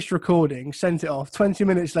 Finished recording, sent it off. 20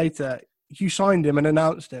 minutes later, you signed him and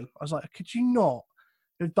announced him. I was like, could you not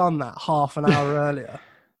have done that half an hour earlier?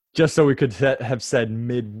 Just so we could have said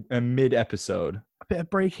mid-episode. A bit of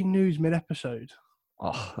breaking news mid-episode.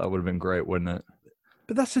 Oh, that would have been great, wouldn't it?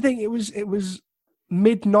 But that's the thing. It was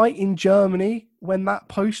midnight in Germany when that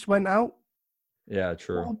post went out. Yeah,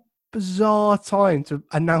 true. What a bizarre time to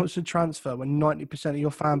announce a transfer when 90% of your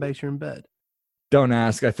fan base are in bed. Don't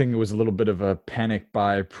ask. I think it was a little bit of a panic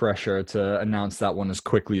buy pressure to announce that one as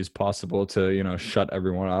quickly as possible to, shut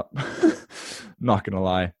everyone up. Not going to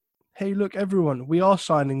lie. Hey, look, everyone, we are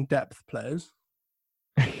signing depth players.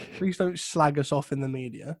 Please don't slag us off in the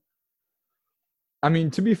media. I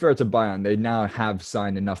mean, to be fair to Bayern, they now have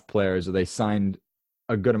signed enough players, or they signed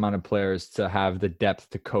a good amount of players to have the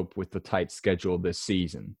depth to cope with the tight schedule this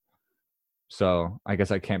season. So I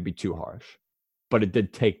guess I can't be too harsh. But it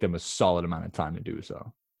did take them a solid amount of time to do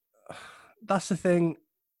so. That's the thing.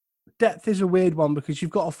 Depth is a weird one, because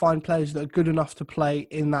you've got to find players that are good enough to play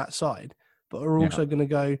in that side, but are also going to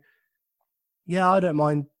go, I don't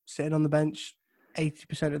mind sitting on the bench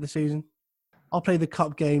 80% of the season. I'll play the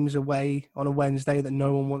cup games away on a Wednesday that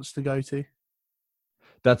no one wants to go to.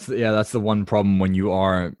 That's the one problem when you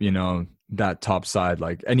are, that top side,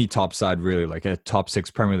 like any top side really, like a top 6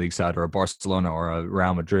 Premier League side or a Barcelona or a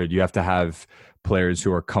Real Madrid. You have to have players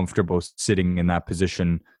who are comfortable sitting in that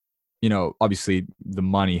position. Obviously the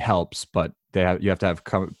money helps, but you have to have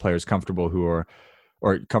players comfortable who are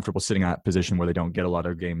comfortable sitting in that position where they don't get a lot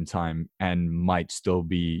of game time and might still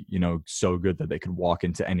be, so good that they could walk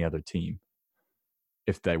into any other team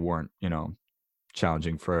if they weren't,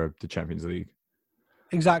 challenging for the Champions League.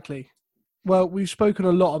 Exactly. Well, we've spoken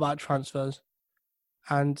a lot about transfers,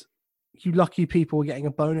 and you lucky people are getting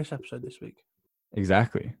a bonus episode this week.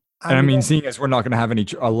 Exactly. And I mean, seeing as we're not going to have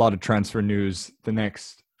a lot of transfer news the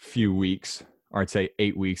next few weeks, or I'd say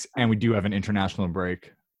 8 weeks, and we do have an international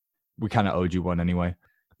break, we kind of owed you one anyway.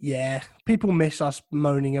 Yeah, people miss us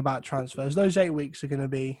moaning about transfers. Those 8 weeks are going to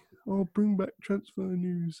be Oh, bring back transfer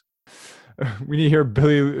news. We need to hear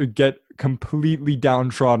Billy get completely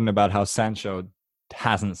downtrodden about how Sancho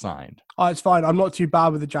hasn't signed. Oh, it's fine. I'm not too bad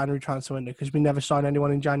with the January transfer window because we never sign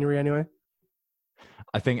anyone in January anyway.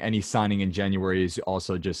 I think any signing in January is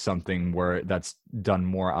also just something where that's done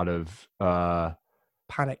more out of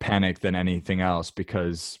panic than anything else,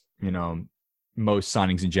 because, you know, most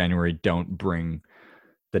signings in January don't bring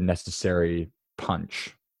the necessary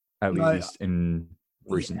punch, at least in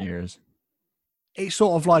recent years. It's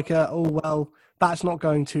sort of like, that's not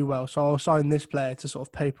going too well, so I'll sign this player to sort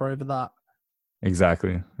of paper over that.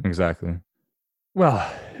 Exactly.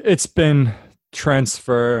 Well, it's been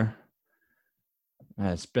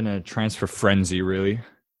It's been a transfer frenzy, really.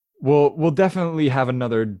 We'll definitely have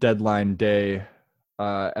another deadline day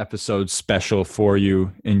episode special for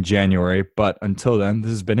you in January. But until then, this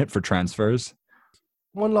has been it for transfers.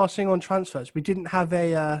 One last thing on transfers. We didn't have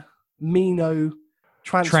a Mino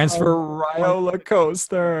transfer roller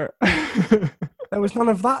coaster. There was none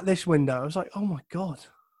of that this window. I was like, oh my God.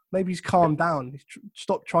 Maybe he's calmed down. He's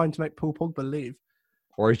stopped trying to make Paul Pogba leave.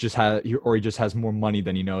 Or he just has more money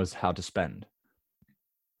than he knows how to spend.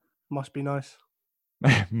 Must be nice.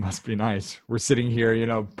 Must be nice. We're sitting here, you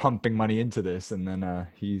know, pumping money into this, and then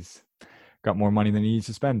he's got more money than he needs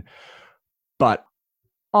to spend. But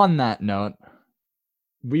on that note,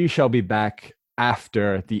 we shall be back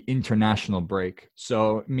after the international break.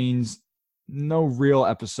 So it means no real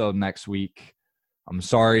episode next week. I'm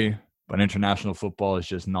sorry, but international football is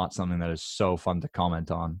just not something that is so fun to comment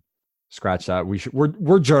on. Scratch that.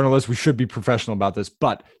 We're journalists. We should be professional about this.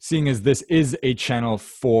 But seeing as this is a channel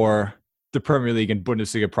for the Premier League and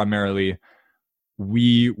Bundesliga primarily,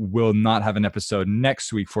 we will not have an episode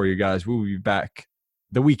next week for you guys. We'll be back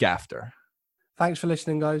the week after. Thanks for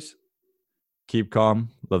listening, guys. Keep calm.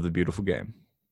 Love the beautiful game.